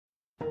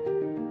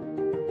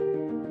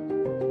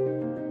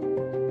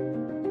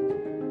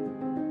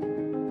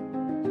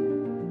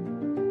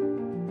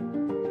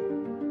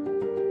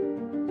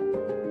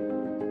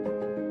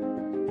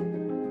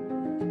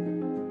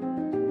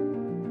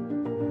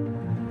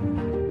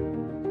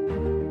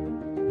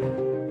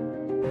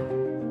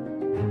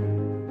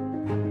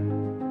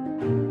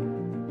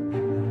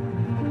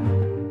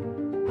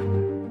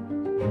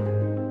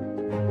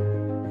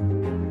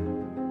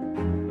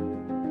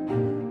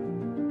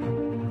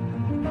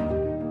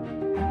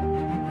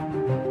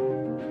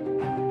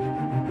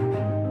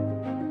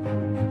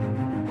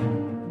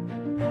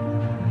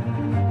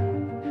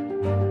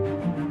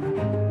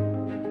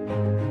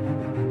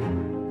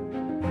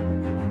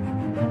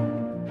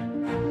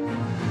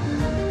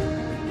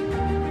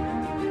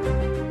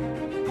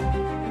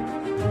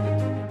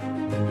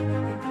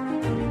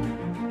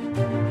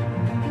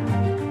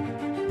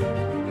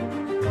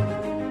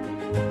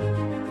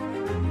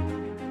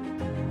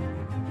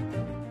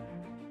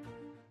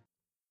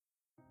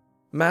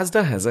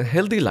Mazda has a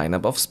healthy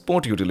lineup of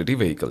sport utility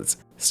vehicles,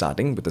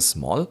 starting with a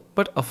small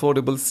but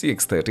affordable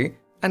CX-30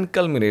 and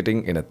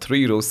culminating in a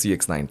 3-row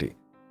CX-90.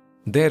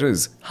 There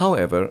is,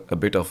 however, a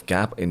bit of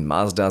gap in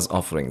Mazda's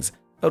offerings,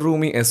 a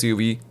roomy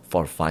SUV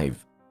for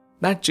 5.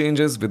 That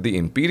changes with the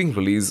impending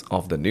release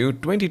of the new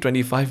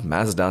 2025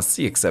 Mazda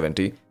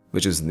CX-70,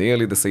 which is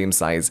nearly the same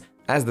size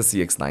as the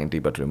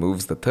CX-90 but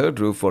removes the third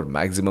row for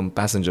maximum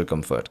passenger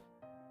comfort.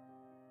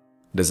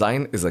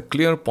 Design is a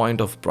clear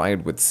point of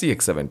pride with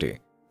CX-70.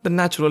 The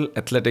natural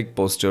athletic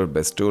posture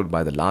bestowed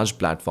by the large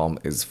platform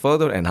is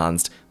further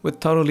enhanced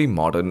with thoroughly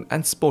modern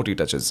and sporty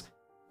touches.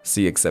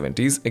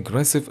 CX-70's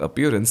aggressive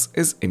appearance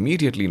is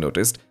immediately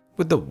noticed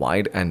with the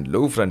wide and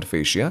low front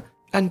fascia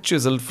and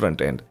chiseled front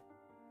end.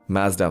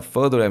 Mazda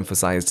further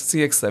emphasized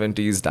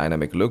CX-70's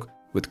dynamic look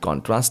with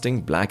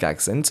contrasting black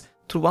accents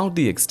throughout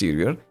the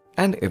exterior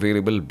and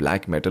available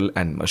black metal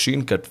and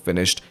machine-cut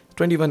finished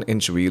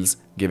 21-inch wheels,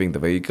 giving the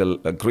vehicle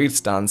a great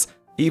stance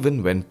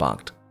even when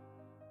parked.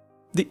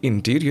 The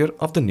interior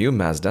of the new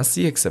Mazda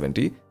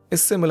CX-70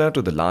 is similar to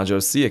the larger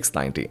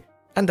CX-90,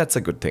 and that's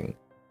a good thing.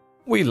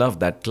 We love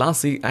that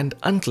classy and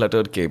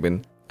uncluttered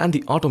cabin, and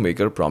the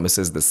automaker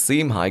promises the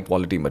same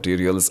high-quality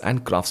materials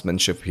and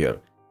craftsmanship here.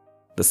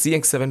 The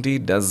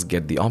CX-70 does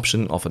get the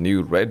option of a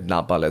new red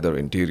Napa leather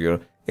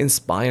interior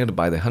inspired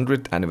by the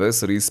 100th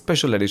anniversary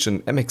special edition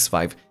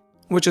MX-5,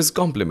 which is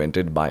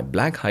complemented by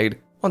black hide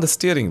on the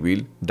steering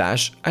wheel,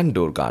 dash and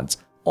door guards,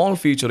 all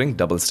featuring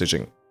double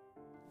stitching.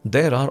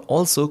 There are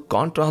also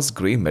contrast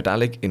grey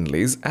metallic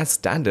inlays as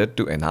standard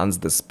to enhance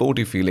the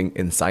sporty feeling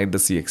inside the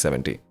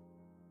CX-70.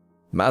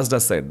 Mazda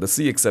said the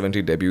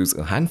CX-70 debuts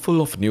a handful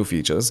of new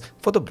features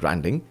for the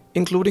branding,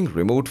 including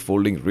remote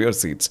folding rear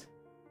seats.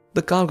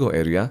 The cargo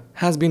area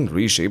has been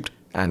reshaped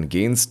and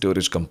gains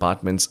storage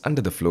compartments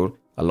under the floor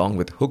along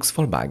with hooks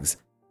for bags.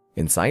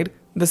 Inside,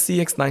 the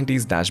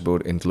CX-90's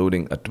dashboard,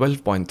 including a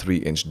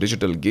 12.3-inch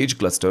digital gauge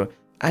cluster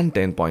and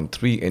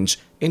 10.3-inch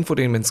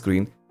infotainment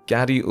screen,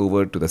 carry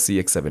over to the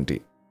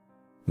CX-70.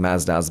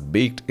 Mazda's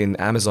baked-in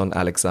Amazon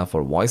Alexa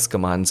for voice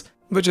commands,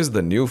 which is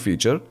the new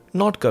feature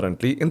not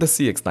currently in the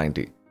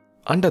CX-90.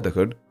 Under the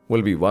hood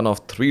will be one of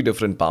 3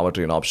 different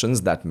powertrain options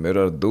that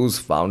mirror those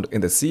found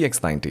in the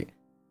CX-90.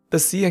 The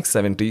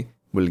CX-70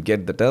 will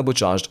get the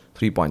turbocharged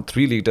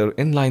 3.3-liter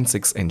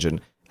inline-6 engine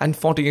and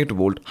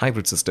 48-volt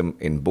hybrid system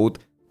in both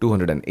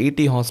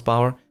 280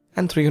 horsepower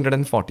and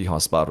 340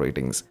 horsepower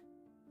ratings,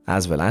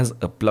 as well as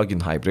a plug-in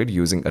hybrid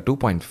using a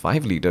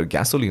 2.5-liter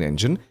gasoline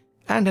engine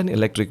and an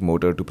electric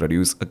motor to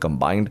produce a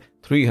combined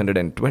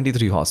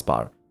 323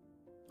 horsepower.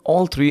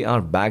 All 3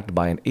 are backed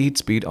by an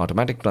 8-speed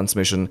automatic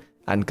transmission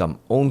and come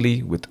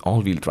only with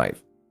all-wheel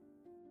drive.